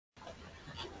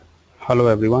Hello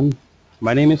everyone,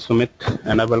 my name is Sumit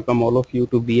and I welcome all of you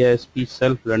to BISP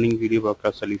Self-Learning Video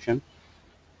Broadcast Solution.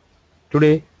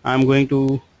 Today I am going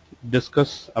to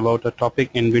discuss about a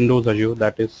topic in Windows Azure,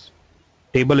 that is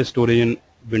table storage in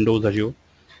Windows Azure.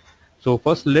 So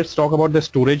first let's talk about the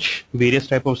storage, various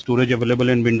type of storage available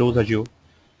in Windows Azure.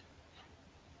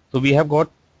 So we have got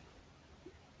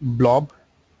blob,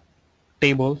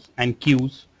 tables and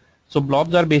queues. So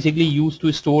blobs are basically used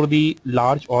to store the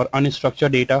large or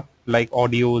unstructured data like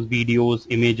audios, videos,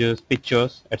 images,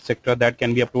 pictures, etc. that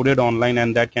can be uploaded online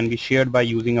and that can be shared by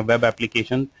using a web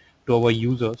application to our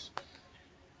users.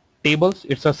 Tables,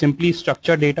 it's a simply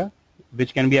structured data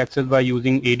which can be accessed by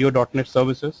using ADO.NET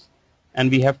services. And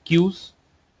we have queues.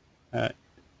 Uh,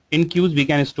 in queues we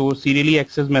can store serially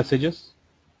accessed messages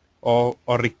or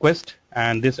request,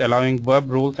 and this allowing verb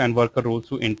roles and worker roles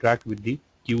to interact with the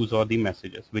queues or the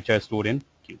messages which are stored in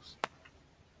queues.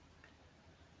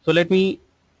 So let me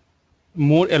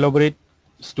more elaborate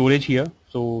storage here.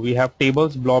 So we have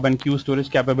tables, blob and queue storage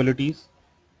capabilities.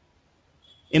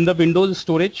 In the Windows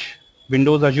storage,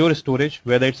 Windows Azure storage,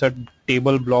 whether it's a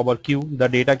table, blob or queue, the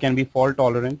data can be fault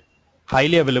tolerant,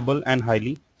 highly available and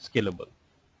highly scalable.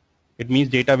 It means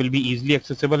data will be easily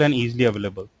accessible and easily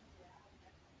available.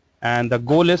 And the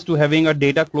goal is to having a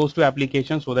data close to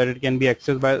application so that it can be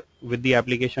accessed with the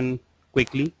application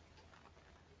quickly.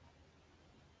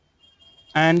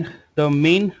 And the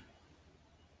main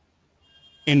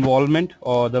involvement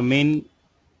or the main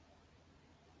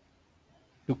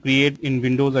to create in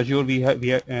Windows Azure,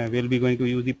 we'll be going to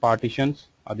use the partitions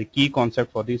or the key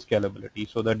concept for the scalability.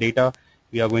 So the data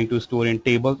we are going to store in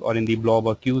tables or in the blob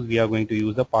or queues, we are going to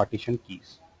use the partition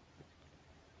keys.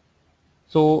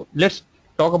 So let's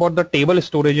talk about the table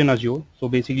storage in Azure. So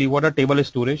basically what are table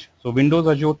storage? So Windows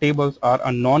Azure tables are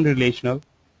a non-relational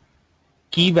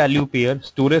key value pair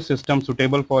storage system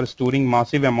suitable for storing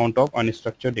massive amount of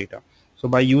unstructured data. So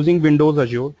by using Windows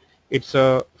Azure, it's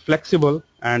a flexible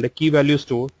and a key value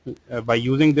store. By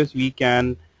using this, we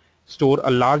can store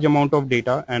a large amount of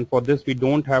data, and for this we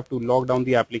don't have to lock down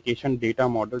the application data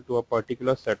model to a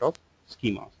particular set of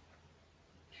schemas.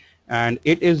 And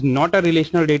it is not a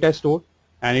relational data store,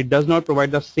 and it does not provide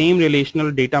the same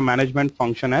relational data management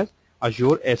function as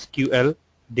Azure SQL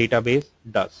database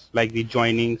does, like the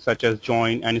joining such as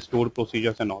join and store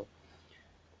procedures and all.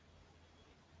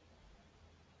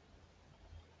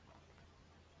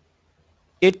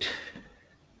 It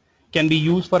can be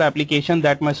used for applications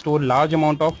that must store large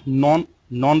amount of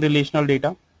non-relational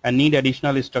data and need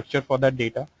additional structure for that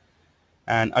data.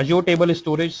 And Azure Table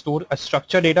Storage store a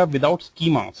structured data without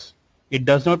schemas. It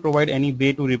does not provide any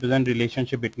way to represent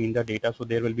relationship between the data, so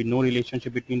there will be no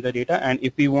relationship between the data. And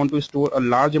if we want to store a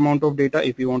large amount of data,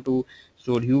 if we want to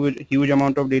store huge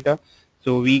amount of data,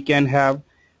 so we can have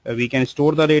we can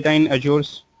store the data in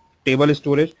Azure's table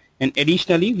storage, and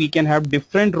additionally we can have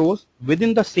different rows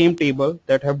within the same table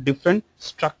that have different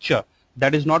structure.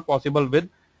 That is not possible with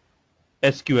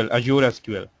SQL, Azure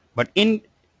SQL. But in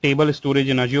table storage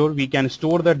in Azure, we can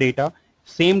store the data.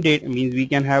 Same data means we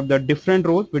can have the different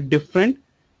rows with different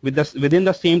within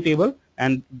the same table,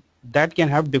 and that can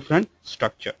have different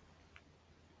structure.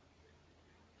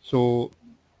 So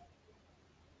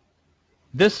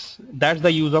that's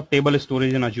the use of table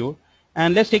storage in Azure.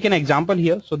 And let's take an example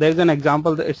here. So there's an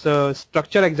example. It's a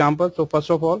structure example. So first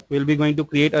of all, we'll be going to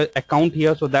create an account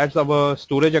here. So that's our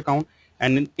storage account.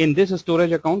 And in this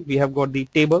storage account, we have got the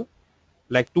table,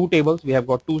 like two tables. We have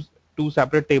got two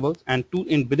separate tables, and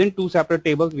within two separate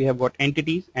tables we have got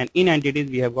entities, and in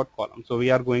entities we have got columns. So we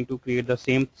are going to create the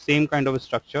same kind of a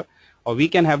structure, or we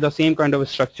can have the same kind of a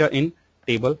structure in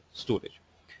table storage.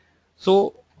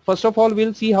 So first of all,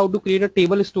 we'll see how to create a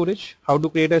table storage, how to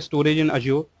create a storage in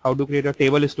Azure, how to create a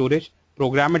table storage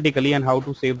programmatically, and how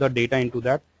to save the data into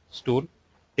that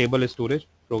table storage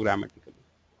programmatically.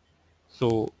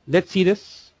 So let's see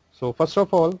this. So first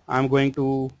of all, I'm going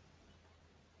to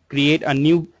create a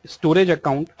new storage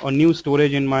account or new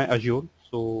storage in my Azure.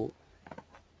 So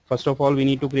first of all, we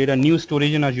need to create a new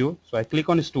storage in Azure. So I click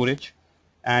on storage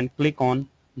and click on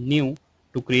new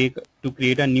to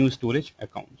create a new storage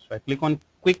account. So I click on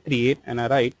quick create and I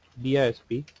write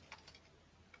BISP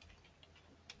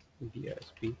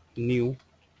new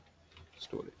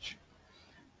storage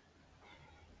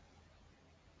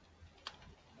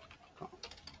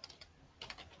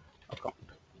account.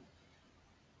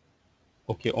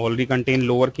 Okay, already contain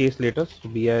lowercase letters. So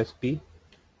BISP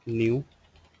new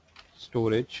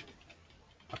storage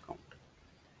account.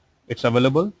 It's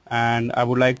available, and I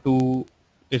would like to,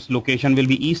 its location will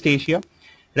be East Asia.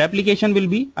 Replication will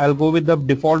be, I'll go with the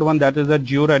default one, that is the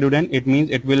geo-redundant. It means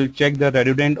it will check the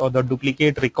redundant or the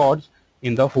duplicate records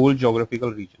in the whole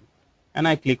geographical region. and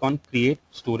I click on create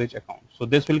storage account. So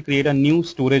this will create a new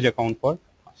storage account for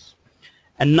us.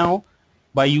 And now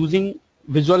by using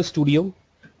Visual Studio,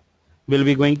 we'll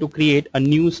be going to create a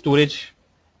new storage.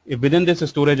 Within this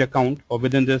storage account or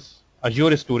within this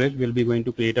Azure storage, we'll be going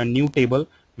to create a new table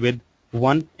with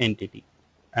one entity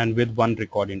and with one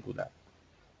record into that.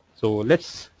 So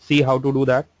let's see how to do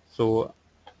that. So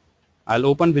I'll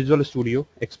open Visual Studio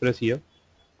Express here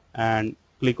and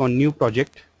click on new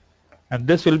project, and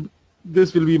this will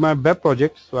be my web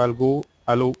project. So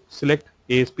I'll select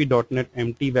ASP.NET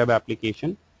Empty Web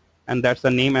Application, and that's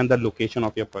the name and the location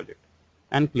of your project,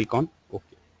 and click on OK.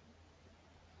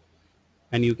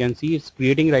 And you can see it's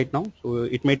creating right now. So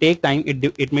it may take time.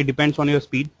 It may depends on your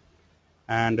speed,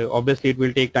 and obviously it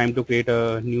will take time to create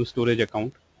a new storage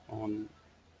account on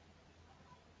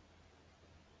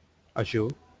Azure.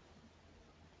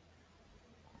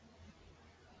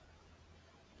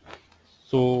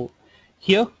 So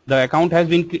here the account has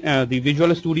been the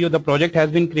Visual Studio, the project has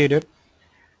been created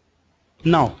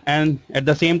now, and at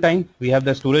the same time we have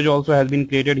the storage also has been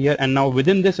created here. And now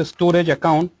within this storage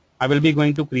account, I will be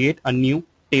going to create a new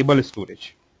table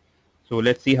storage. So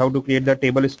let's see how to create the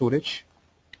table storage.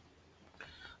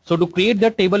 So to create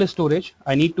the table storage,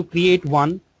 I need to create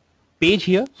one page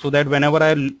here, so that whenever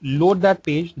I load that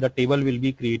page, the table will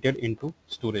be created into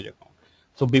storage account.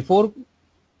 So before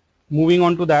moving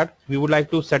on to that, we would like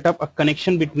to set up a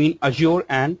connection between Azure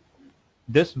and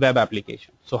this web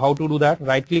application. So how to do that?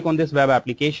 Right click on this web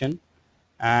application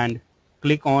and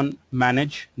click on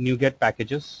manage NuGet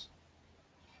packages.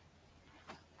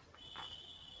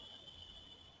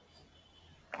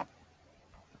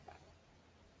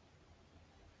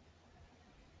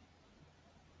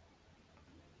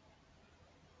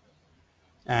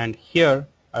 And here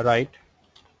I write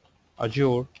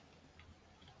Azure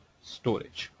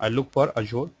storage. I look for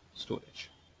Azure storage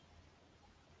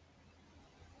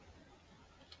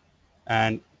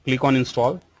and click on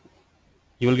install.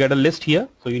 You will get a list here,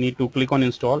 so you need to click on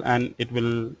install, and it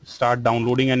will start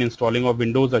downloading and installing of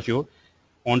Windows Azure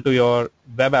onto your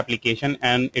web application,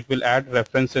 and it will add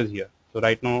references here. So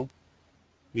right now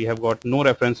we have got no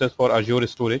references for Azure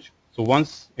storage. So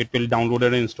once it will download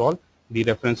and install, the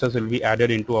references will be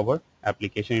added into our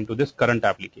application, into this current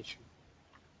application.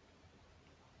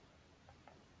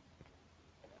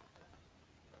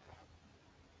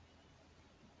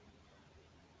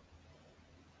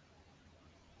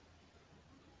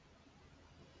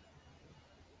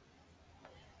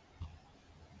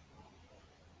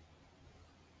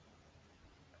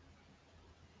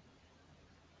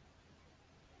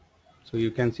 So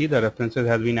you can see the references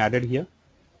has been added here,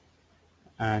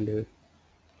 and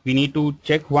we need to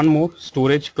check one more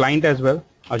storage client as well,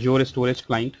 Azure storage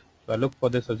client. So I look for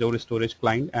this Azure storage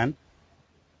client and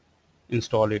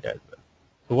install it as well.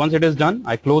 So once it is done,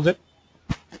 I close it.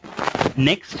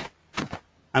 Next,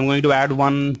 I'm going to add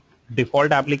one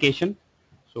default application.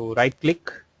 So right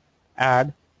click,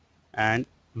 add, and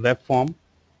web form.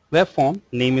 Web form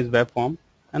name is web form,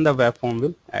 and the web form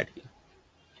will add here.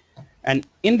 And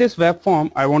in this web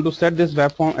form, I want to set this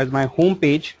web form as my home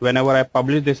page. Whenever I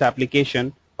publish this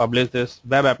application, publish this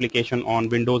web application on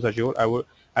Windows Azure,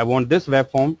 I want this web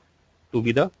form to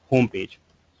be the home page.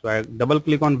 So I double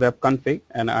click on web config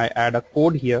and I add a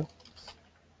code here,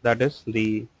 that is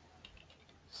the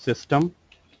system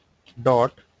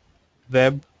dot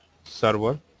web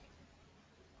server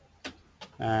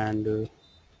and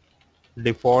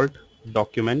default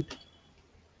document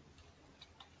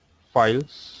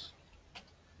files,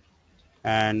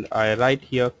 and I write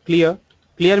here clear.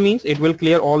 Clear means it will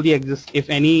clear all the if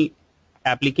any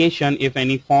application, if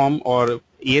any form or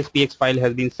ASPX file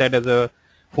has been set as a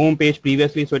home page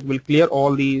previously, so it will clear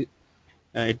all the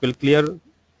it will clear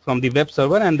from the web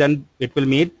server, and then it will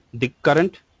make the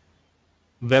current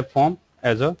web form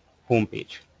as a home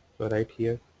page. So right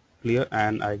here clear,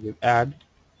 and I give add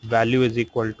value is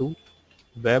equal to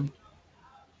web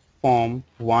form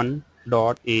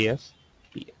 1.aspx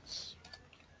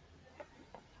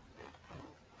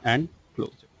and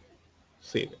close it,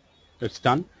 save it. It's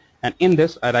done. And in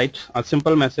this I write a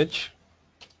simple message,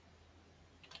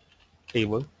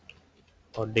 table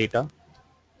or data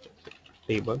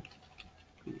table.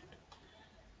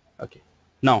 Okay,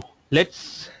 now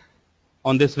let's,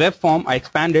 on this web form I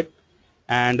expand it,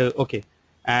 and okay,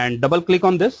 and double click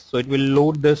on this, so it will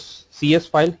load this CS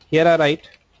file. Here I write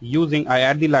I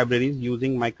add the libraries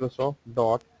using Microsoft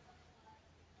dot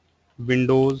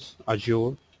Windows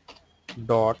Azure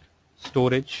dot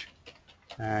storage,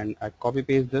 and I copy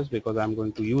paste this because I'm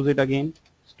going to use it again.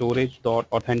 Storage dot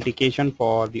authentication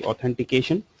for the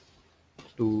authentication,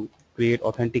 to create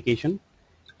authentication.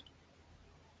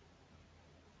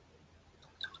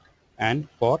 and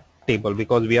for table,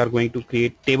 because we are going to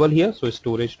create table here. So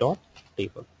storage dot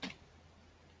table.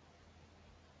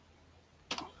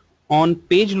 On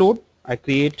page load, I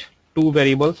create two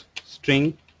variables,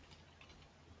 string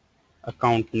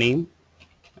account name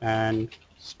and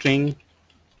string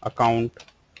account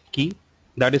key.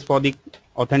 That is for the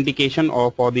authentication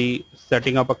or for the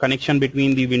setting up a connection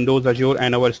between the Windows Azure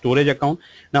and our storage account.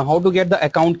 Now, how to get the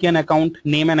account key and account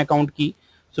name and account key?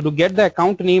 So to get the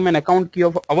account name and account key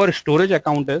of our storage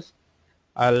account is,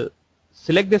 I'll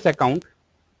select this account.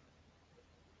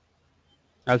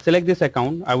 I'll select this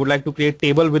account. I would like to create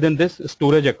table within this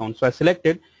storage account. So I select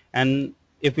it, and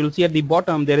if you'll see at the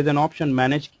bottom, there is an option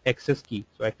manage access key.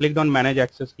 So I clicked on manage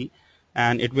access key,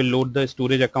 and it will load the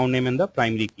storage account name and the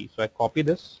primary key. So I copy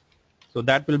this. So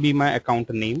that will be my account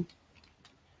name,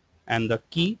 and the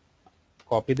key,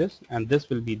 copy this, and this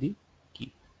will be the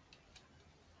key.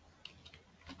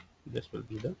 This will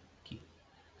be the key.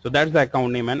 So that's the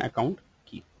account name and account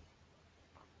key.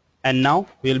 And now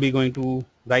we'll be going to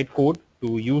write code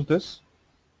to use this.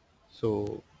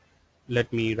 So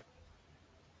let me.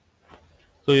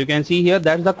 So you can see here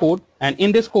that's the code, and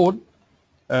in this code,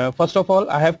 first of all,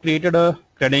 I have created a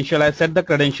credential. I set the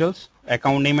credentials,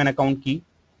 account name and account key.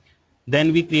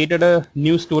 Then we created a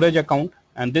new storage account,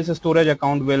 and this storage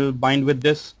account will bind with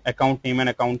this account name and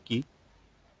account key.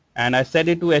 And I set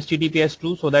it to HTTPS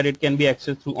true so that it can be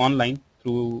accessed through online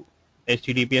through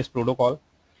HTTPS protocol.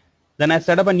 Then I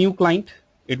set up a new client.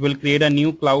 It will create a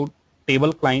new cloud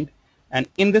table client, and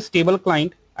in this table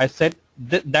client, I set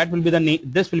that will be the name.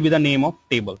 This will be the name of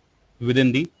table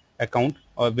within the account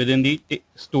or within the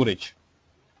storage,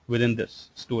 within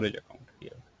this storage account here,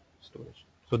 storage.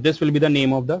 So this will be the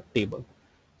name of the table,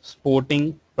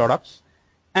 sporting products,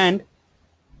 and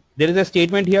there is a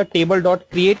statement here, table dot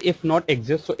create if not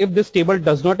exist. So if this table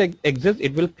does not exist,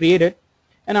 it will create it.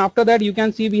 And after that, you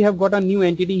can see we have got a new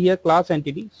entity here, class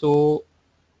entity. So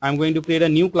I'm going to create a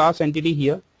new class entity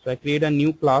here. So I create a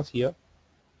new class here,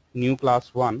 new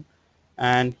class 1,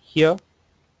 and here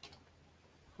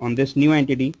on this new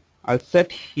entity, I'll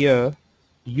set here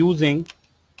using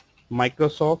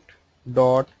Microsoft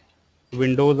dot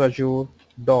Windows Azure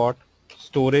dot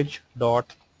storage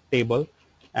dot table,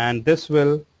 and this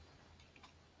will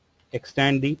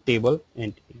extend the table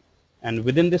entity. And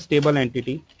within this table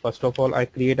entity, first of all, I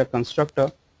create a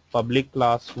constructor, public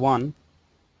class 1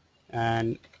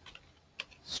 and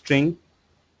string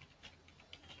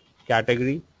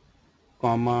category,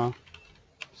 comma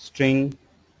string,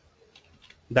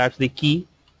 that's the key,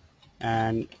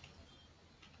 and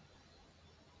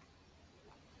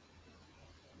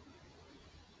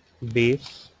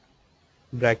base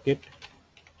bracket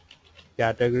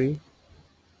category,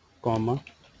 comma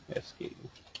SKU.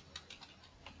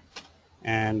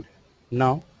 And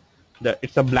now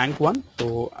it's a blank one.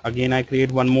 So again, I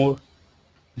create one more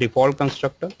default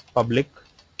constructor, public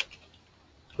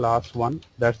class 1,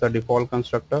 that's the default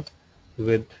constructor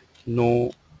with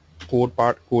no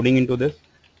coding into this.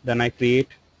 Then I create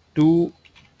two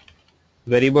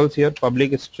variables here,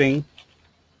 public string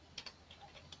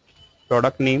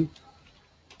product name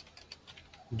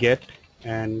get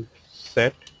and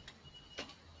set,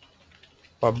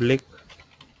 public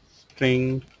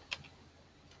string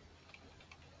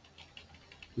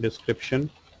description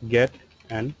get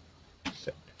and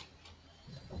set.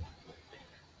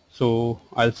 So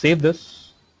I'll save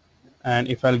this, and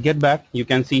if I'll get back, you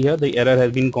can see here the error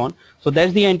has been gone. So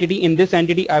that's the entity. In this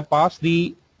entity, I pass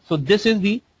the, so this is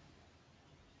the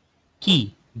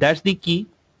key, that's the key.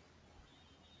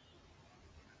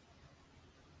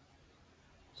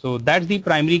 So that's the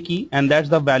primary key, and that's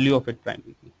the value of it,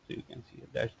 primary key. So you can see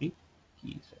that's the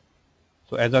key set.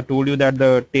 So as I told you that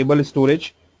the table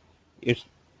storage,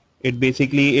 it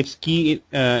basically its key,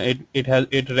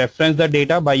 it reference the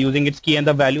data by using its key and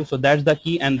the value. So that's the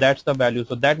key and that's the value.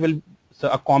 So that will, so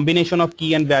a combination of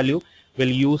key and value will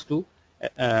use to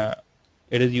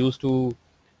it is used to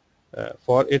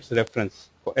for its reference,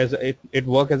 for as it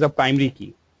work as a primary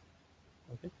key.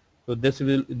 Okay. So this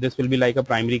will be like a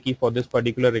primary key for this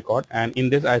particular record, and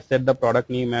in this I set the product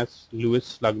name as Louis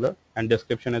Slugler and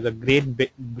description as a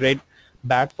great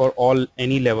bat for all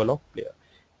any level of player.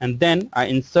 And then I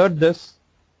insert this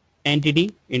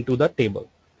entity into the table.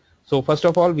 So first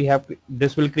of all, we have,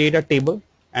 this will create a table,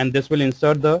 and this will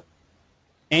insert the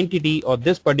entity or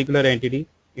this particular entity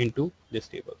into this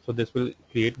table. So this will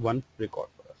create one record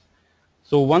for us.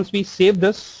 So once we save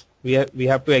this, we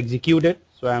have to execute it.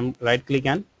 So I'm right click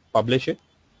and publish it,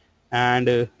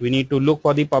 and we need to look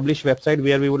for the publish website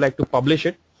where we would like to publish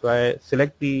it. So I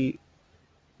select the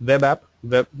web app,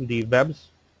 the webs.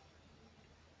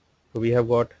 So we have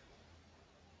got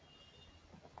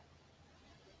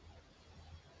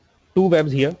two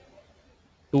webs here,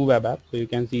 two web apps. So you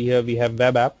can see here we have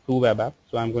web app, two web apps.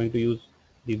 So I'm going to use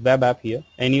the web app here.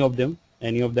 Any of them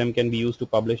can be used to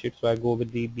publish it. So I go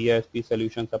with the BISP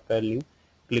solution subtitle new,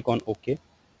 click on OK.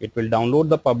 It will download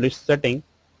the publish setting,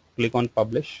 click on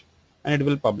publish, and it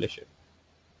will publish it.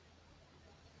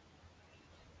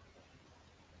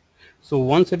 So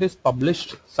once it is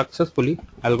published successfully,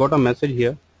 I'll got a message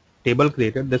here, table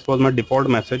created. This was my default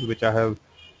message which I have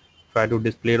tried to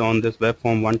display on this web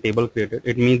form one table created.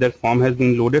 It means that form has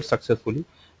been loaded successfully,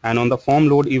 and on the form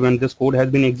load event this code has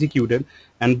been executed,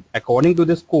 and according to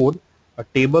this code a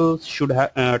table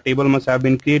table must have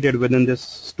been created within this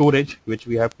storage which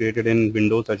we have created in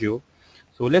Windows Azure.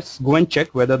 So let's go and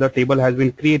check whether the table has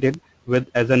been created with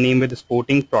as a name with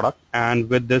sporting product and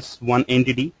with this one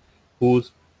entity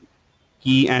whose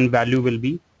key and value will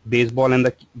be baseball, and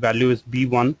the value is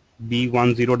B1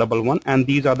 B1011, and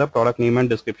these are the product name and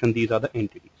description, these are the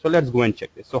entities. So let's go and check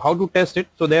this. So how to test it?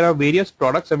 So there are various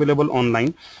products available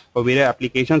online or various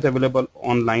applications available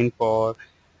online for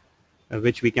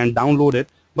which we can download it,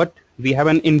 but we have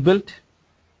an inbuilt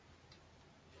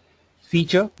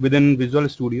feature within Visual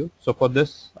Studio. So for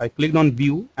this I clicked on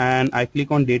view and I click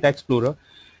on data explorer.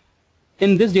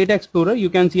 In this data explorer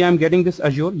you can see I'm getting this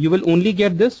Azure. You will only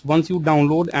get this once you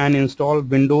download and install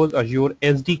Windows Azure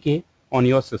SDK on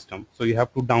your system. So you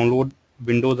have to download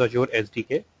Windows Azure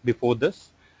SDK before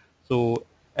this. So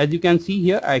as you can see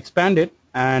here I expand it,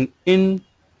 and in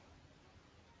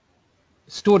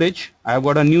storage I've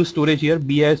got a new storage here,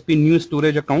 BISP new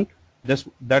storage account.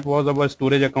 That was our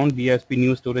storage account, BISP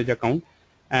new storage account.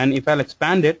 And if I'll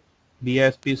expand it,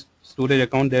 BISP storage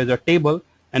account, there's a table,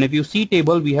 and if you see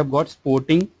table we have got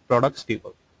sporting products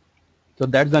table. So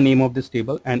that's the name of this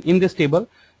table, and in this table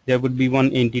there would be one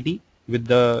entity with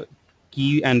the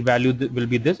key and value will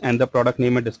be this, and the product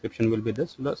name and description will be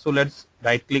this. So let's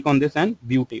right click on this and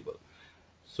view table.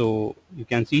 So you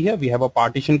can see here we have a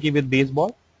partition key with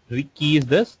baseball, key is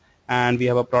this, and we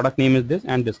have a product name is this,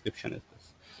 and description is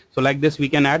this. So like this we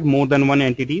can add more than one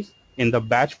entities in the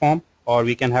batch form, or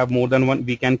we can have more than one.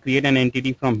 We can create an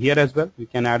entity from here as well. We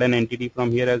can add an entity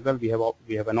from here as well. We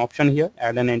have an option here,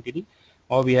 add an entity,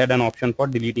 or we had an option for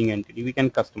deleting entity. We can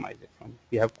customize it from.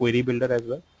 We have query builder as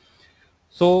well.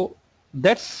 So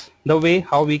that's the way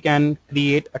how we can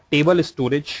create a table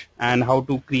storage and how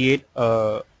to create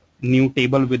a new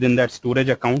table within that storage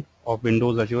account of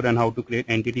Windows Azure, and how to create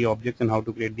entity objects and how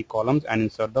to create the columns and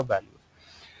insert the values.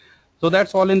 So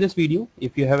that's all in this video.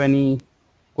 If you have any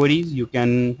queries you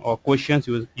can or questions,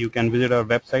 you can visit our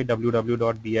website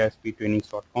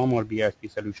www.bisptrainings.com or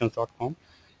bispsolutions.com.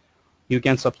 You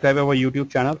can subscribe our YouTube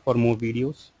channel for more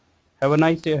videos. Have a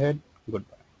nice day ahead.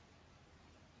 Goodbye.